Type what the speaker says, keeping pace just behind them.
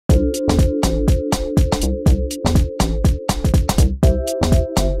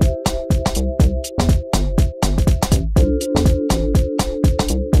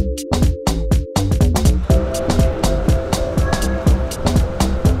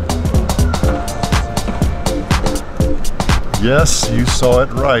Yes, you saw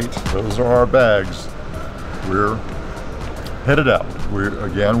it right. Those are our bags. We're headed out.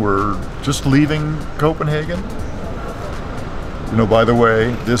 We're just leaving Copenhagen. You know, by the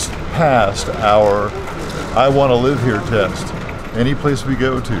way, this passed our I Want to Live Here test. Any place we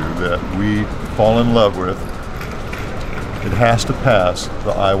go to that we fall in love with, it has to pass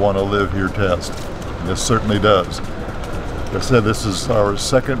the I Want to Live Here test. And this certainly does. Like I said, this is our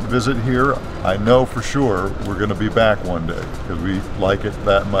second visit here. I know for sure we're going to be back one day because we like it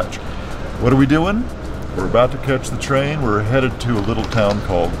that much. What are we doing? We're about to catch the train. We're headed to a little town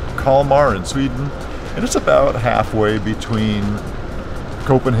called Kalmar in Sweden, and it's about halfway between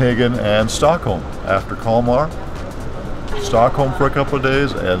Copenhagen and Stockholm. After Kalmar, Stockholm for a couple of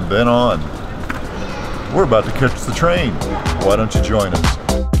days, and then on. We're about to catch the train. Why don't you join us?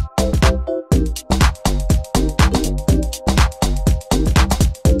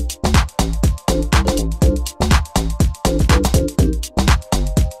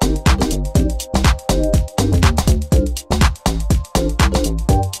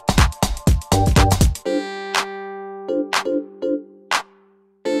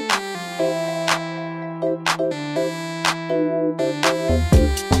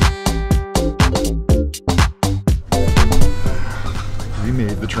 We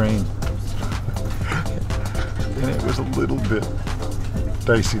made the train. And it was a little bit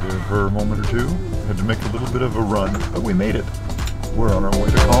dicey there for a moment or two. Had to make a little bit of a run, but we made it. We're on our way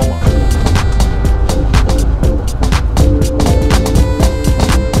to Kalmar.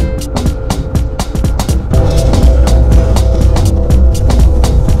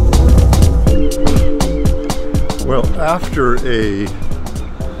 Well, after a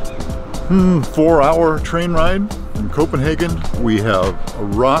 4-hour train ride from Copenhagen, we have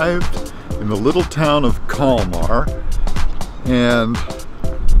arrived in the little town of Kalmar, and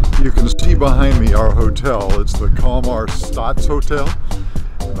you can see behind me our hotel. It's the Kalmar Slott Hotel.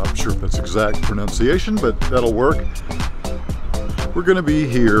 I'm not sure if that's exact pronunciation, but that'll work. We're going to be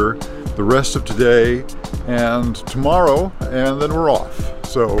here the rest of today and tomorrow, and then we're off.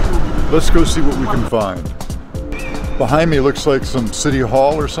 So let's go see what we can find. Behind me looks like some city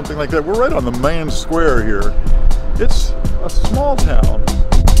hall or something like that. We're right on the main square here. It's a small town.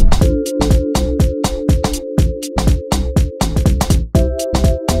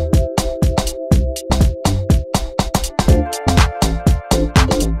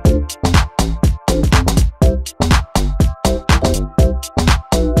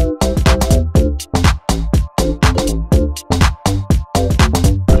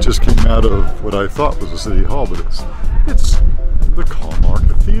 It just came out of what I thought was a city hall, but it's the Kalmar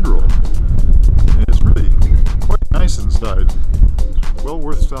Cathedral. And it's really quite nice inside. Well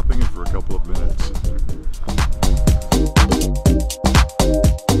worth stopping in for a couple of minutes.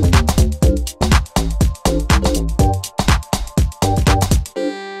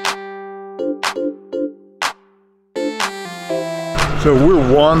 So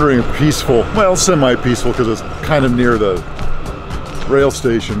we're wandering a peaceful, well, semi-peaceful because it's kind of near the rail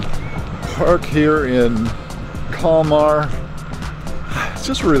station, park here in Kalmar. It's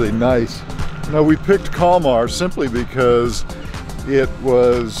just really nice. You know, we picked Kalmar simply because it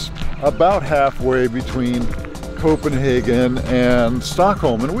was about halfway between Copenhagen and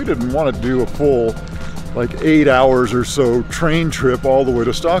Stockholm, and we didn't want to do a full like 8 hours or so train trip all the way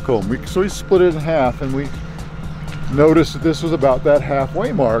to Stockholm. So we split it in half, and we noticed that this was about that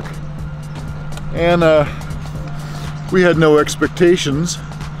halfway mark, and we had no expectations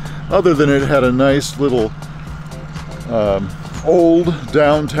other than it had a nice little old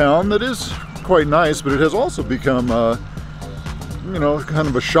downtown that is quite nice, but it has also become you know, kind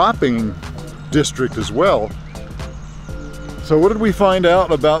of a shopping district as well. So what did we find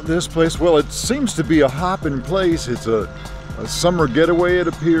out about this place? Well, it seems to be a hopping place. It's a summer getaway, it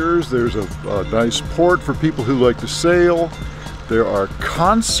appears. There's a nice port for people who like to sail. There are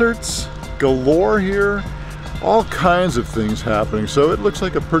concerts galore here. All kinds of things happening. So it looks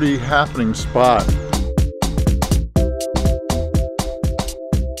like a pretty happening spot.